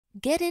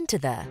Get into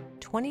the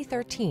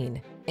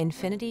 2013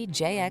 Infiniti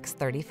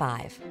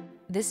JX35.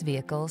 This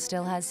vehicle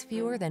still has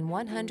fewer than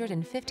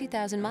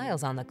 150,000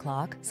 miles on the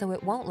clock, so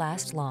it won't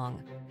last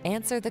long.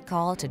 Answer the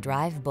call to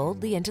drive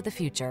boldly into the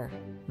future.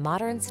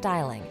 Modern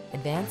styling,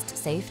 advanced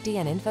safety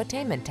and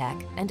infotainment tech,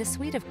 and a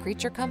suite of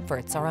creature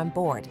comforts are on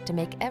board to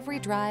make every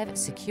drive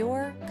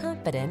secure,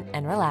 confident,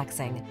 and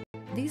relaxing.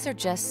 These are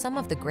just some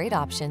of the great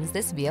options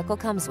this vehicle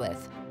comes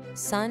with: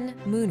 sun,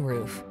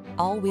 moonroof,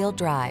 all-wheel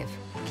drive,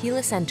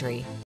 keyless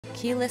entry,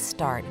 keyless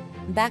start,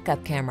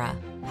 backup camera,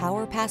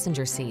 power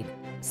passenger seat,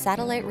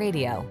 satellite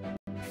radio,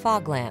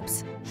 fog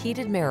lamps,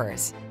 heated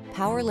mirrors,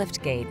 power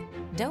liftgate.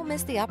 Don't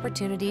miss the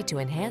opportunity to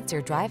enhance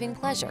your driving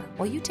pleasure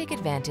while you take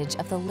advantage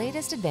of the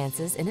latest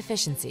advances in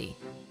efficiency.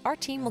 Our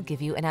team will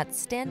give you an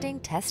outstanding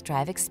test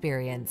drive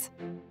experience.